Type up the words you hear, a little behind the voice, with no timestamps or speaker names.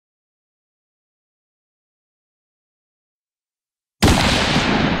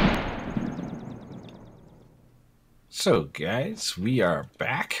So, guys, we are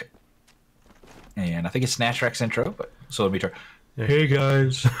back, and I think it's Gnashrakh's intro. But so let me try. Hey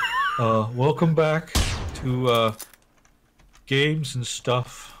guys, welcome back to games and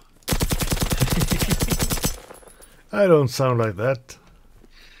stuff. I don't sound like that.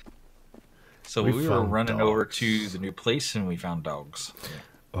 So we were running over to the new place, and we found dogs.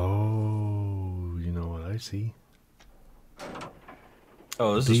 Oh, you know what I see?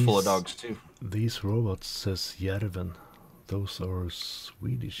 Oh, this is full of dogs too. These robots says Järven. Those are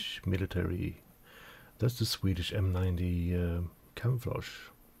Swedish military. That's the Swedish M90 camouflage.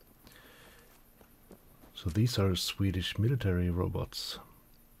 So these are Swedish military robots.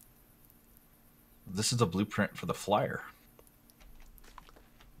 This is a blueprint for the flyer.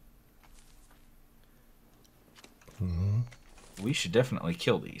 We should definitely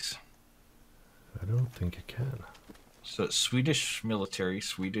kill these. I don't think I can. So it's Swedish military,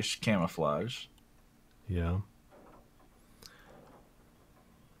 Swedish camouflage. Yeah.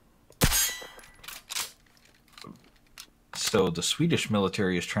 So the Swedish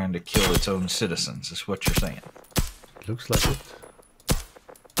military is trying to kill its own citizens, is what you're saying. Looks like it.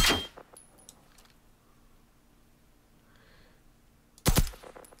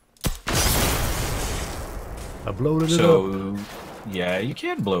 I blowed it up. So, yeah, you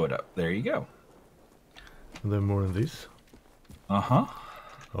can blow it up. There you go. Are there more than these? Uh-huh.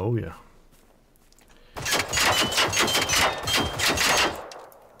 Oh, yeah.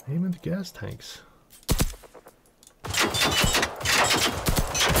 Aim at the gas tanks.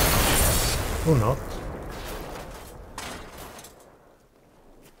 Or not.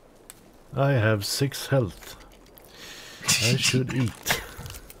 I have 6 health. I should eat.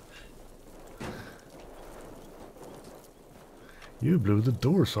 You blew the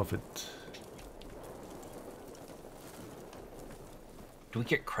doors off it. Do we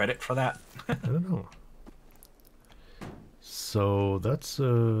get credit for that? I don't know. So that's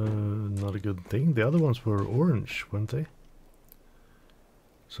not a good thing. The other ones were orange, weren't they?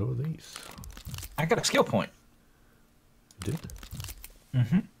 So are these. I got a skill point. You did?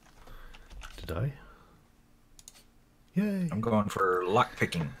 Mm-hmm. Did I? Yay! I'm going for lock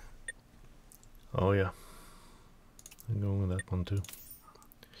picking. Oh yeah. I'm going with that one too.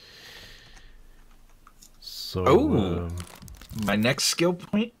 So my next skill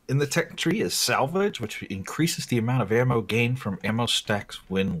point in the tech tree is salvage, which increases the amount of ammo gained from ammo stacks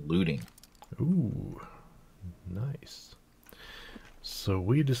when looting. Ooh, nice. So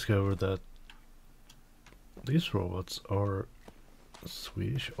we discovered that these robots are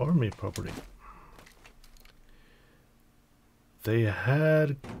Swedish army property. They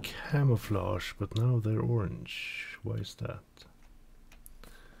had camouflage, but now they're orange. Why is that?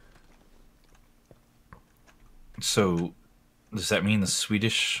 So, does that mean the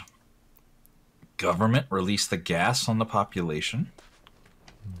Swedish government released the gas on the population?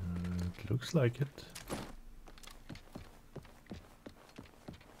 It looks like it.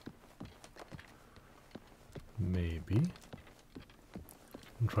 Maybe.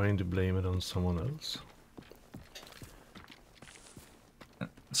 I'm trying to blame it on someone else.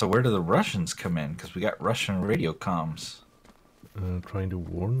 So where do the Russians come in? Because we got Russian radio comms. Trying to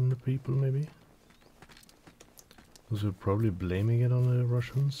warn the people, maybe? Because we're probably blaming it on the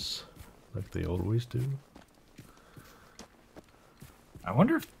Russians, like they always do. I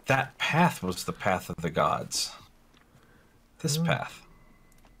wonder if that path was the path of the gods. This path.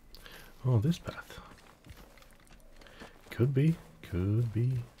 Oh, this path. Could be. Could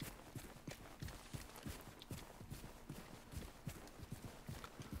be.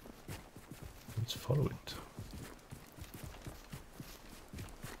 Let's follow it.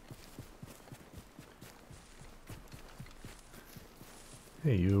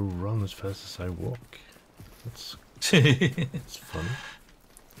 Hey, you run as fast as I walk. That's funny.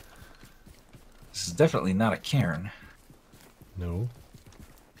 This is definitely not a cairn. No.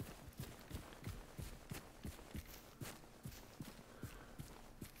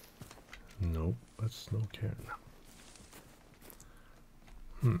 Nope, that's no cairn.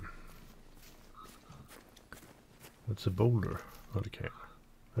 That's a boulder, not a cairn.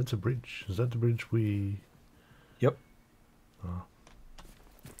 That's a bridge. Is that the bridge we... Yep. Oh.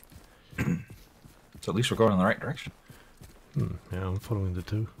 So at least we're going in the right direction. Yeah, I'm following the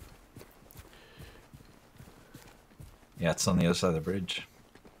two. Yeah, it's on the other side of the bridge.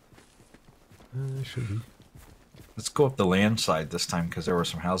 Should be. Let's go up the land side this time, because there were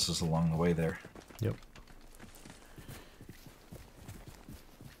some houses along the way there. Yep.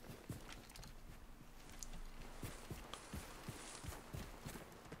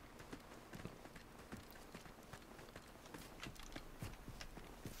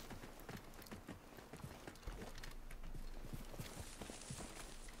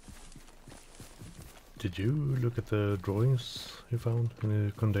 Did you look at the drawings you found in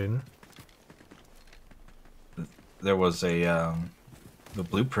the container? There was a the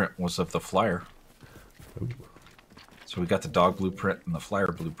blueprint was of the flyer. Ooh. So we got the dog blueprint and the flyer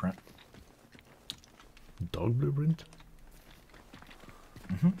blueprint. Dog blueprint?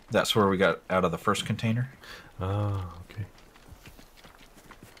 That's where we got out of the first container. Ah, okay.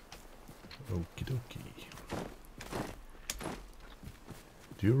 Okie dokie.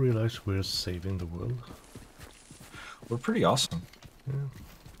 Do you realize we're saving the world? We're pretty awesome. Yeah.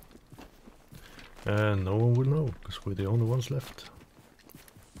 And no one will know, because we're the only ones left.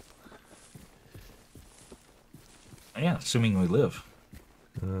 Yeah, assuming we live.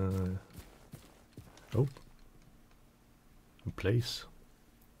 Oh. A place.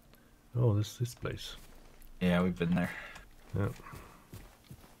 Oh, this place. Yeah, we've been there. Yeah.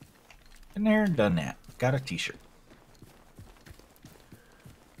 Been there and done that. Got a t-shirt.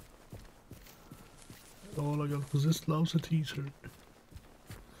 All I got was this lousy t-shirt.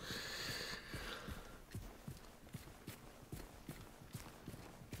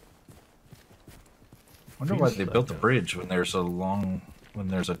 Wonder why they built the bridge when there's a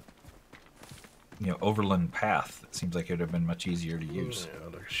overland path. It seems like it would have been much easier to use. Yeah,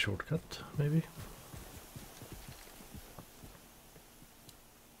 like a shortcut, maybe.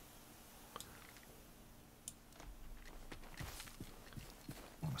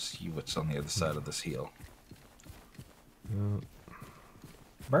 I want to see what's on the other side of this hill.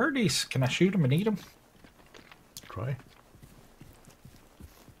 Birdies, can I shoot them and eat them? Try.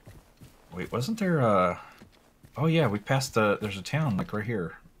 Wait, wasn't there a... Oh yeah, we passed the... There's a town like right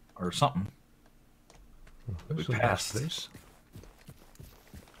here. Or something. We passed. Place.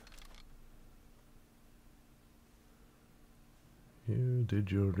 You did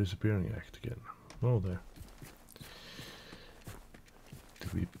your disappearing act again. Oh, there.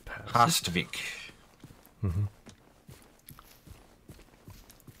 Did we pass Hastvik. Mm-hmm.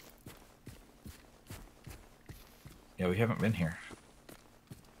 Yeah, we haven't been here.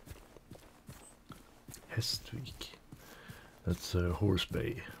 Hestvik. That's Horse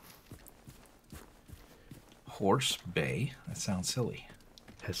Bay. Horse Bay? That sounds silly.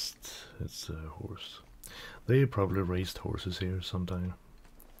 Hest. It's a horse. They probably raised horses here sometime.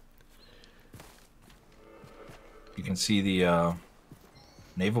 You can see the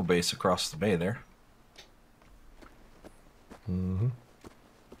naval base across the bay there. Mm-hmm.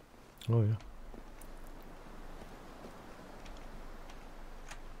 Oh, yeah.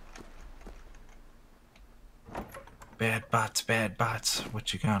 Bad bots,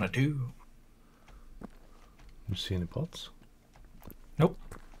 what you gonna do? You see any pots? Nope.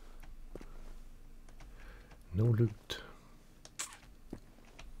 No loot.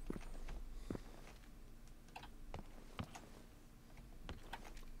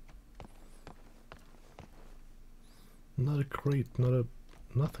 Not a crate, not a...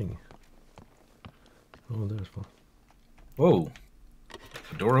 nothing. Oh, there's one. Whoa.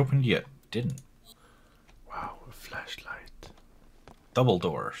 The door opened yet. Didn't. Wow, a flashlight. Double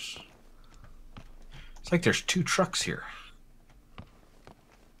doors. It's like there's two trucks here.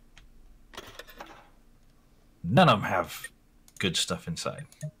 None of them have good stuff inside.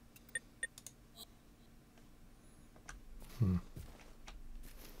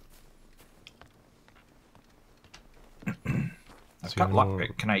 I've got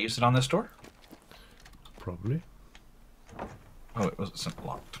lockpick. Can I use it on this door? Probably. Oh, it wasn't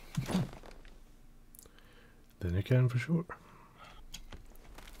locked. Then you can for sure.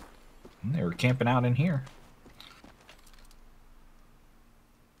 They were camping out in here.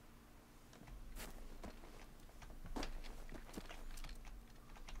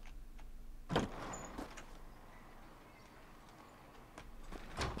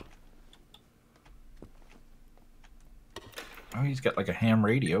 Oh, he's got like a ham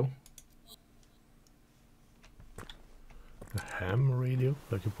radio. A ham radio?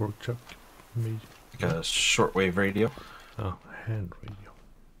 Like a pork chop? Maybe. Like a shortwave radio. Oh, hand radio.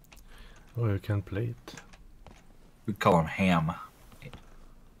 Oh, you can play it. We call him ham.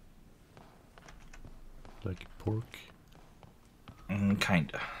 Like pork?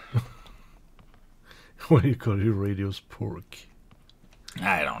 Kinda. What do you call your radios? Pork?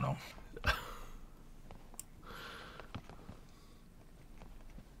 I don't know.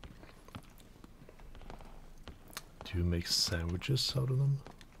 Do you make sandwiches out of them?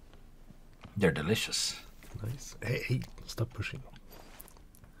 They're delicious. Nice. Hey, hey, stop pushing.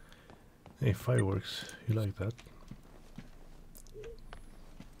 Hey, fireworks. You like that?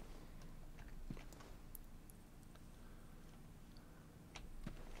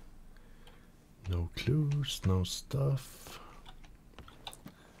 No clues, no stuff.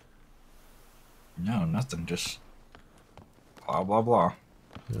 No, nothing. Just blah, blah, blah.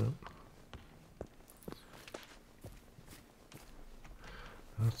 Yeah.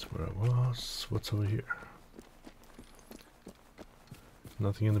 That's where I was. What's over here?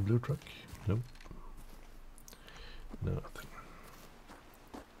 Nothing in the blue truck? Nope. Nothing.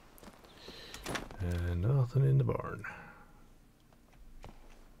 And nothing in the barn.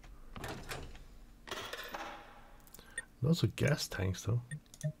 Lots of gas tanks though.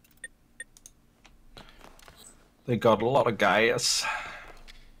 They got a lot of gas.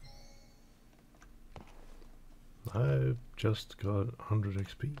 I've just got 100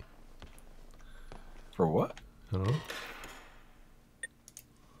 XP. For what? I don't know.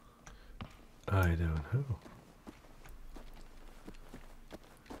 I don't know.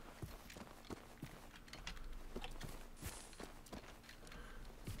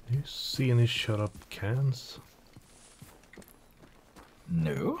 Do you see any shut up cans?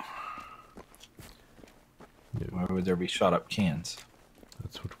 No. No. Why would there be shot up cans?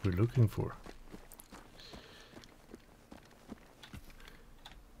 That's what we're looking for.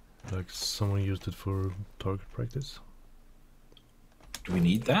 Like someone used it for target practice. Do we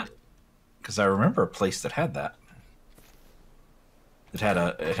need that? Because I remember a place that had that. It had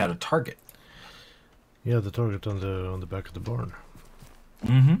a target. Yeah, the target on the back of the barn.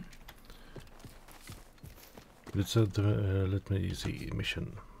 Mm-hmm. But it said, let me see,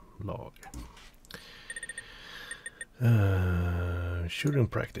 mission log. Shooting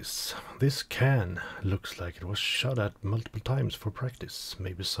practice. This can looks like it was shot at multiple times for practice.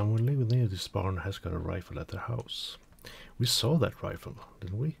 Maybe someone living near this barn has got a rifle at their house. We saw that rifle,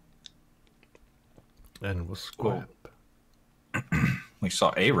 didn't we? And it was scrap. We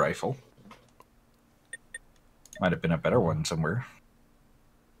saw a rifle. Might have been a better one somewhere.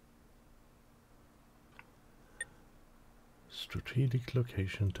 Strategic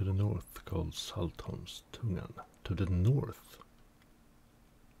location to the north called Saltholmstungan. To the north.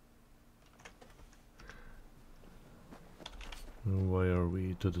 Why are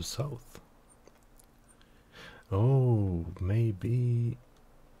we to the south? Oh, maybe...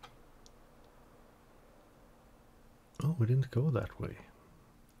 Oh, we didn't go that way.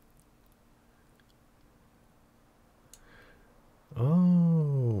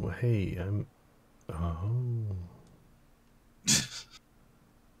 Oh, hey, I'm... Oh...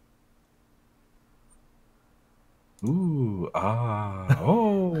 Ooh, ah,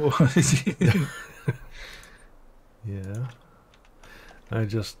 oh. Yeah. I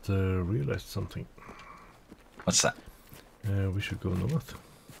just realized something. What's that? We should go north.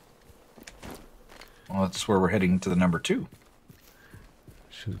 Well, that's where we're heading to the number 2.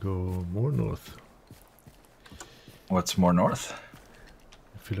 Should go more north. What's more north?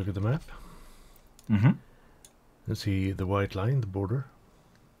 If you look at the map. Mm-hmm. You see the white line, the border.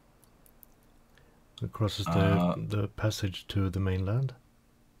 It crosses the passage to the mainland.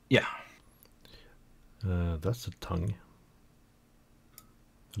 Yeah. That's the tongue.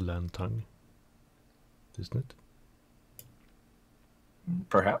 The land tongue. Isn't it?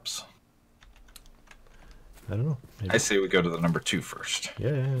 Perhaps. I don't know. Maybe. I say we go to the number 2 first. Yeah.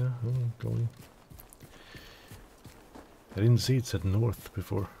 I'm going. I didn't see it said north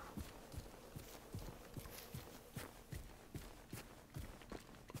before.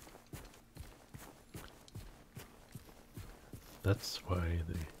 That's why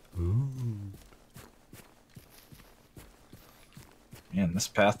they... Ooh. Man, this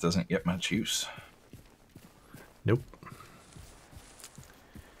path doesn't get much use. Nope.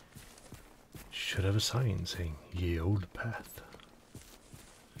 Should have a sign saying, ye old path.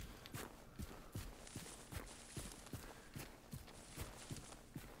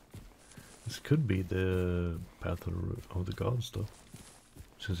 This could be the path of the gods, though,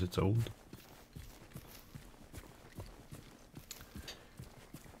 since it's old.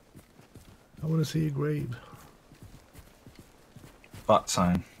 I want to see a grave. Bot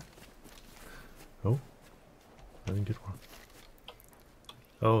sign. Oh, I didn't get one.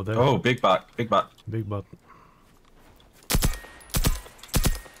 Oh, there. Oh, big bot, big bot. Big button.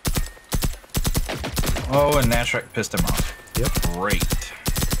 Oh, and Gnashrakh pissed him off. Yep. Great.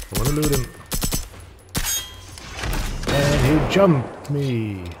 I want to loot him. And he jumped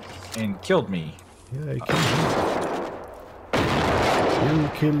me. And killed me. Yeah, he killed him. You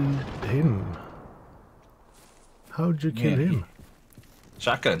killed him. How'd you kill him?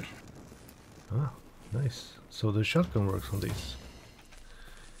 Shotgun. Ah, nice. So the shotgun works on these.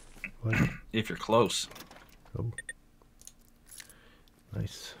 What? If you're close. Oh.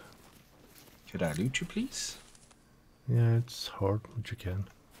 Nice. Could I loot you, please? Yeah, it's hard, but you can.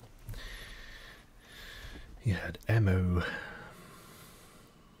 He had ammo.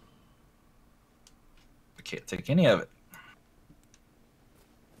 Can't take any of it.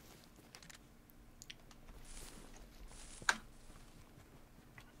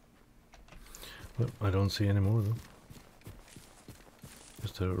 Well, I don't see any more though.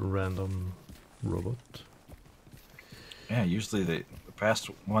 Just a random robot. Yeah, usually the past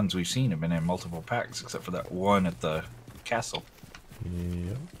ones we've seen have been in multiple packs, except for that one at the castle.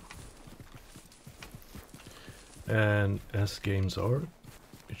 Yep. And as games are,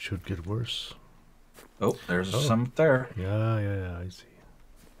 it should get worse. Oh, there's some up there. Yeah, I see.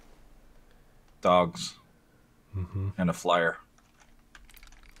 Dogs. Mm-hmm. And a flyer.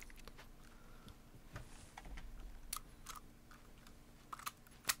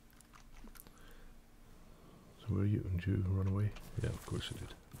 So where are you? Did you run away? Yeah, of course you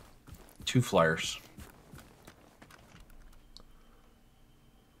did. 2 flyers.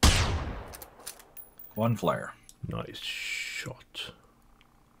 One flyer. Nice shot.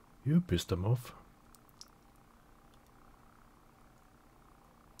 You pissed them off.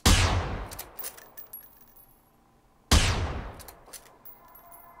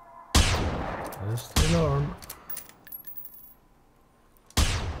 That's the alarm.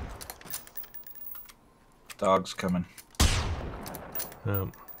 Dog's coming.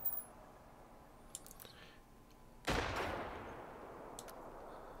 And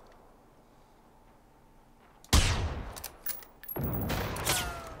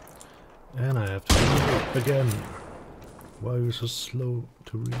I have to reload again. Why are you so slow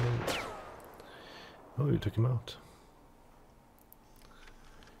to reload? Oh, you took him out.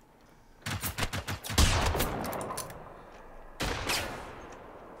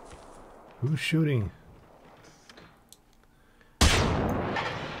 Who's shooting?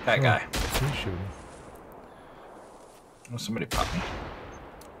 That guy. Who's shooting? Oh, somebody popped me.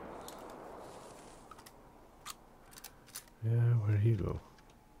 Yeah, where'd he go?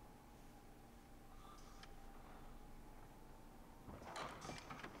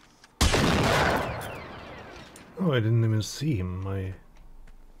 Oh, I didn't even see him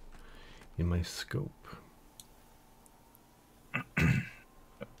in my scope.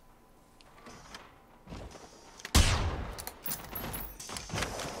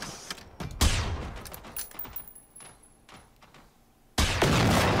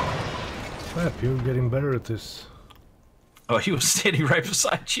 Crap, you're getting better at this. Oh, he was standing right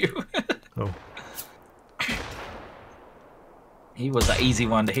beside you. Oh. He was an easy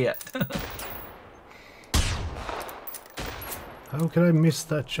one to hit. How can I miss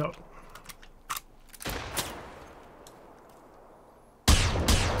that shot?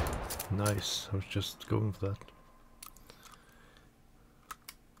 Nice, I was just going for that.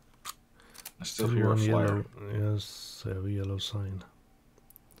 I still hear a flyer. Yellow, yes, I have a yellow sign.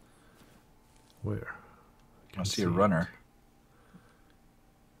 Where? I see a runner.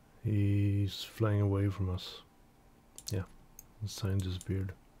 He's flying away from us. Yeah, the sign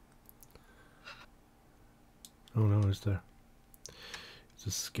disappeared. Oh no, it's there. It's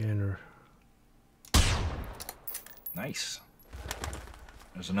a scanner. Nice.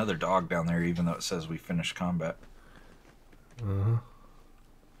 There's another dog down there, even though it says we finished combat. Uh-huh.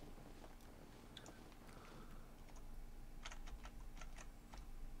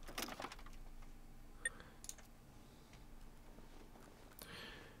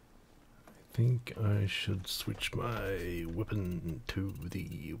 I think I should switch my weapon to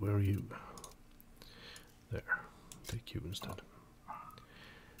the... Where are you? There. Take you instead.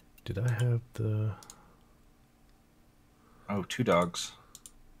 Did I have the... Oh, 2 dogs.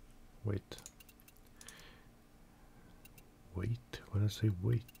 Wait. Wait? When I say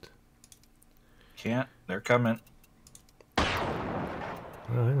wait? Can't. They're coming. Oh,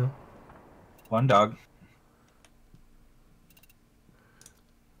 I know. 1 dog.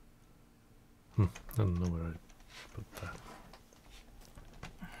 I don't know where I put that.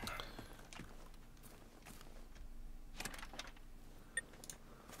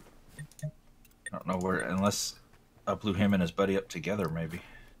 I don't know where, unless I blew him and his buddy up together, maybe.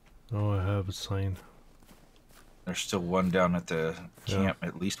 Oh, I have a sign. There's still 1 down at the camp,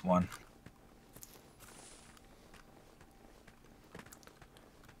 at least 1.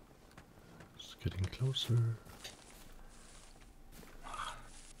 It's getting closer.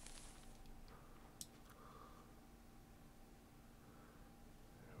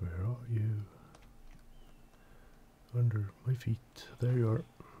 Where are you? Under my feet. There you are.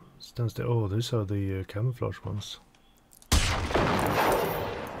 Stands there. Oh, these are the camouflage ones.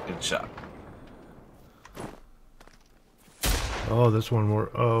 Good shot. Oh, there's one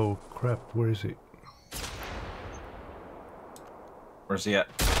more. Oh, crap. Where is he? Where's he at?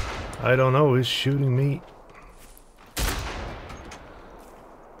 I don't know. He's shooting me.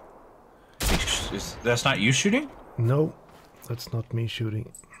 That's not you shooting? No, that's not me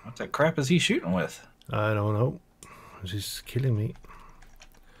shooting. What the crap is he shooting with? I don't know. He's killing me.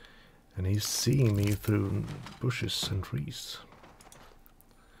 And he's seeing me through bushes and trees.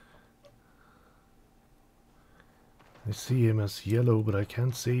 I see him as yellow, but I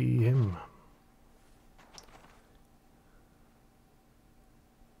can't see him.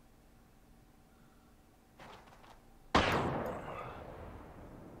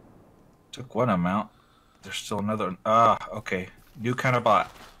 Took one amount. There's still another. Ah, okay. New kind of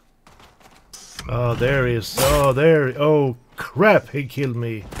bot. Oh, there he is. Oh, there. Oh, crap. He killed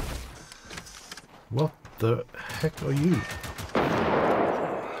me. What the heck are you?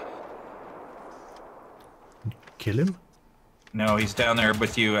 Kill him? No, he's down there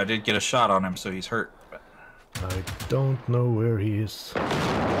with you. I did get a shot on him, so he's hurt. But I don't know where he is.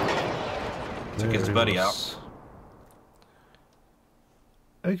 took his buddy out.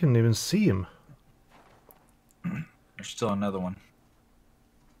 I couldn't even see him. There's still another one.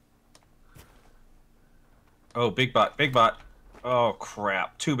 Oh, big bot, big bot. Oh,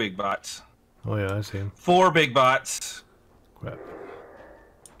 crap. 2 big bots. Oh yeah, I see him. 4 big bots. Crap.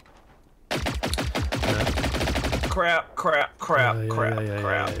 Crap, crap, crap,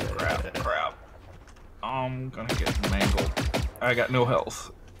 crap. I'm gonna get mangled. I got no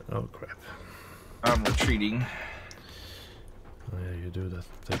health. Oh crap. I'm retreating. Oh yeah, you do that.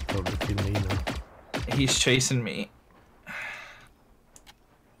 They probably kill me now. He's chasing me.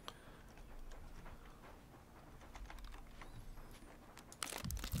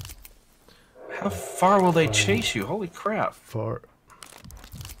 How far will they chase you? Holy crap. Far.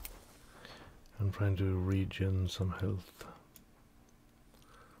 I'm trying to regen some health.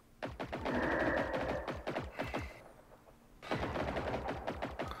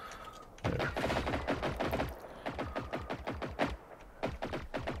 There.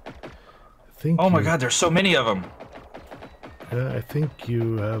 I think Oh my god, there's so many of them. Yeah, I think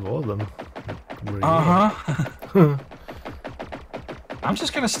you have all of them. Uh-huh. I'm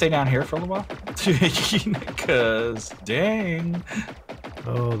just gonna stay down here for a little while. Because, dang.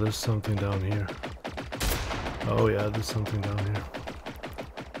 Oh, there's something down here. Oh yeah, there's something down here.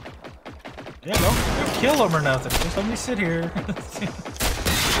 Yeah, don't kill them or nothing. Just let me sit here.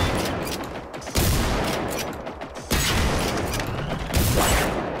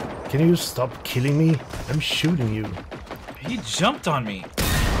 Can you stop killing me? I'm shooting you. He jumped on me.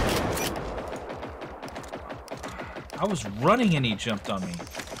 I was running and he jumped on me.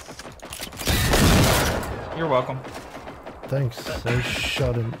 You're welcome. Thanks. I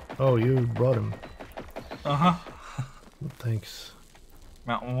shot him. Oh, you brought him. Uh-huh. Thanks.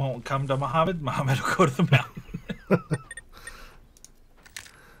 Mountain won't come to Muhammad. Muhammad will go to the mountain.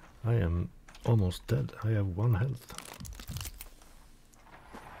 I am almost dead. I have 1 health.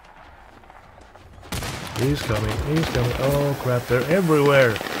 He's coming. He's coming. Oh crap, they're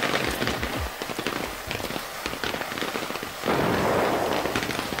everywhere.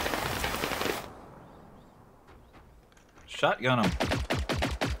 Shotgun him.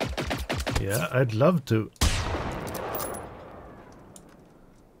 Yeah, I'd love to.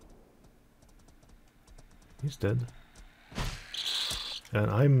 He's dead.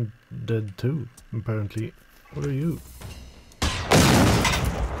 And I'm dead too, apparently. What are you?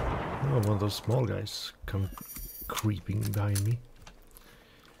 Oh, one of those small guys come creeping behind me.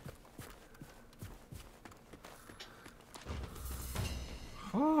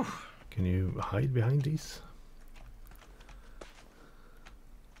 Whew. Can you hide behind these?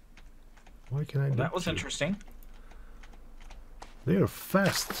 Why can I do That was interesting. They are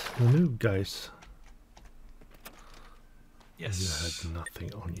fast, the new guys. Yes. You had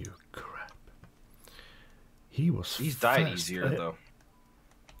nothing on you, crap. He was He's died fast. easier, though.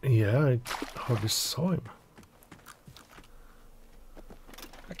 Yeah, I hardly saw him.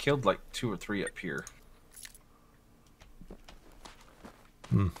 I killed like 2 or 3 up here.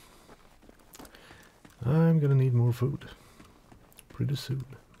 I'm gonna need more food. Pretty soon.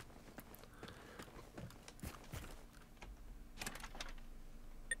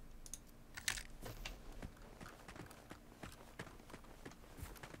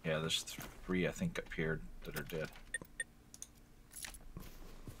 Yeah, there's 3, I think, up here that are dead.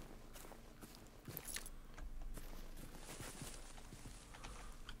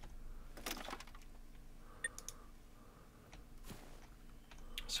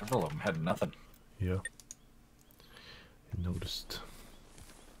 Several of them had nothing. Yeah. I noticed.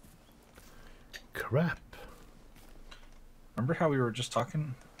 Crap. Remember how we were just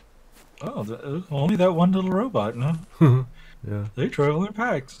talking? Oh, only that one little robot, no? Yeah. They travel in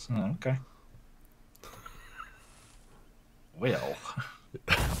packs. Oh, okay. Well.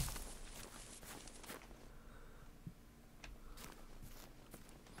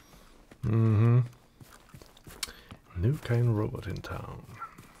 New kind of robot in town.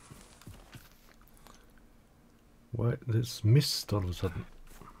 Why this mist all of a sudden?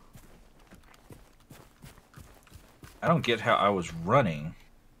 I don't get how I was running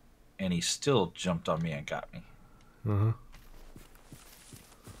and he still jumped on me and got me. Uh-huh.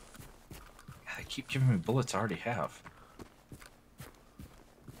 They keep giving me bullets I already have.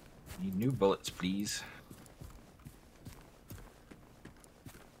 Need new bullets, please.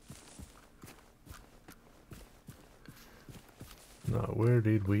 Now, where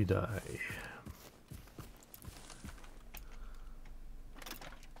did we die?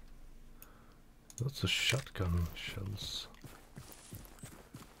 Lots of shotgun shells.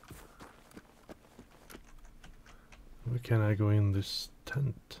 Where can I go in this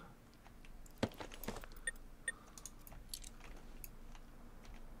tent?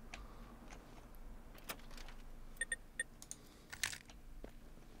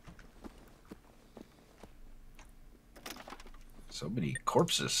 So many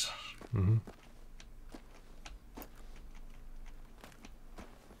corpses. Mm-hmm.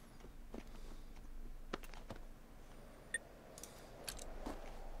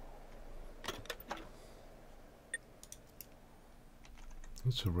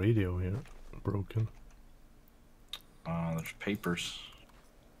 There's a radio here, broken. There's papers.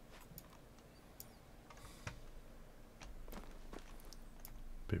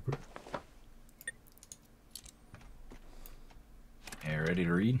 Paper. Yeah, ready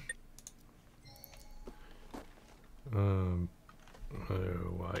to read?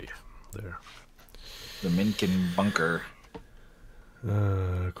 Why? There. The Minkin Bunker.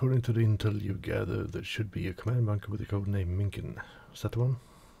 According to the intel you gather, there should be a command bunker with the code name Minkin. Is that the one?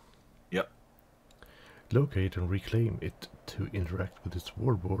 Yep. Locate and reclaim it to interact with its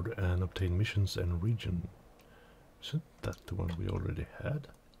warboard and obtain missions and region. Isn't that the one we already had?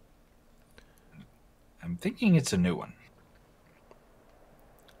 I'm thinking it's a new one.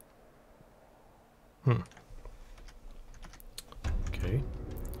 Okay.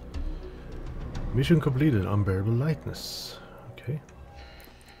 Mission completed. Unbearable lightness. Okay.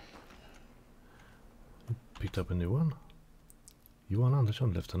 Picked up a new one. Johan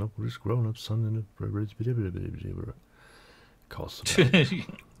Andersson, Lieutenant Police, grown-up son in a castle.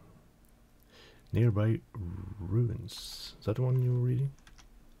 Nearby ruins. Is that the one you were reading?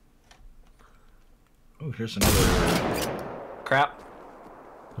 Oh, here's another crap.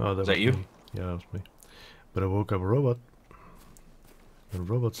 Oh, Is that you? Me. Yeah, that was me. But I woke up a robot. A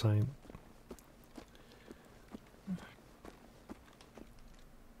robot sign.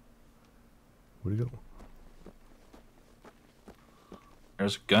 Where'd he go?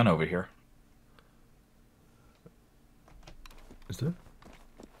 There's a gun over here. Is there?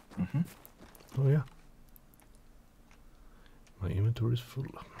 Mm-hmm. Oh, yeah. My inventory is full.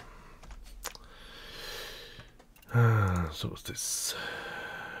 So what's this?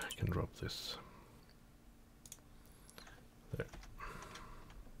 I can drop this. There.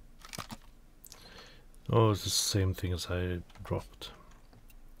 Oh, it's the same thing as I dropped.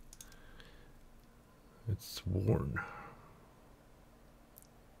 It's worn.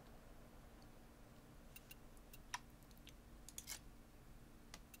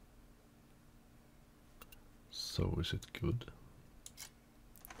 So is it good?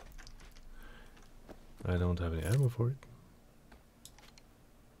 I don't have any ammo for it.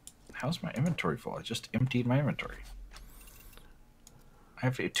 How's my inventory full? I just emptied my inventory. I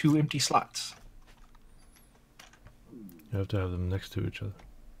have 2 empty slots. You have to have them next to each other.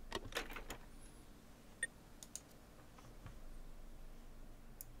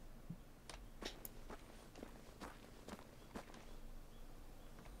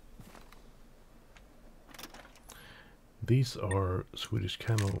 These are Swedish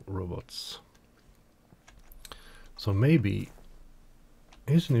camo robots. So maybe,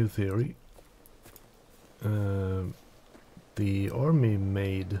 here's a new theory. The army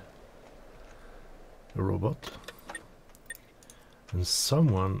made a robot and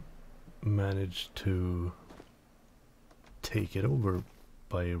someone managed to take it over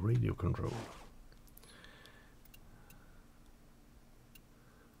by radio control.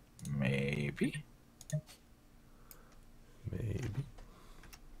 Maybe. Maybe.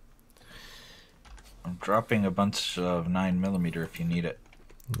 I'm dropping a bunch of 9mm if you need it.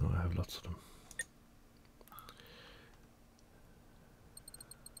 No, I have lots of them.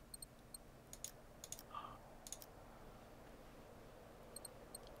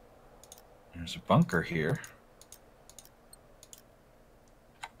 There's a bunker here.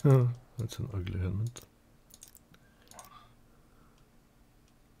 Oh, that's an ugly helmet.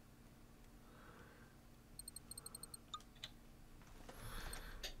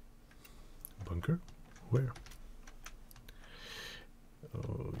 Bunker? Where?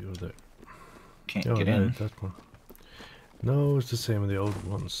 Oh, you're there. Can't Oh, get no, in. that one. No, it's the same as the old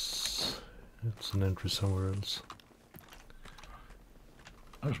ones. It's an entry somewhere else.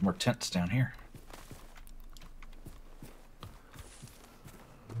 Oh, there's more tents down here.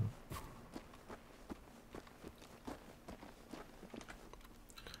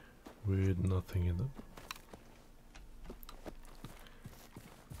 With nothing in them.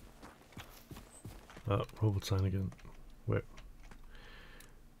 Ah, robot sign again. Where?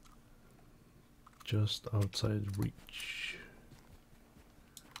 Just outside reach.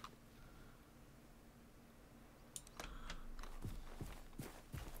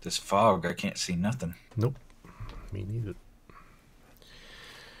 This fog, I can't see nothing. Nope, me neither.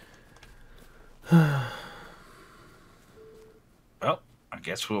 Well, I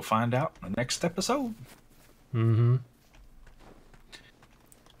guess we'll find out in the next episode. Mm-hmm.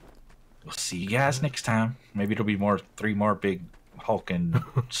 We'll see you guys next time. Maybe it'll be 3 more big hulking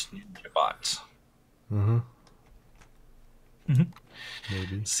bots. Mm-hmm. Mm-hmm.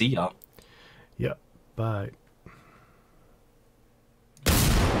 Maybe. See y'all. Yeah, bye.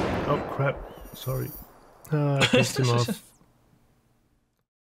 Oh, crap. Sorry. I pissed him off.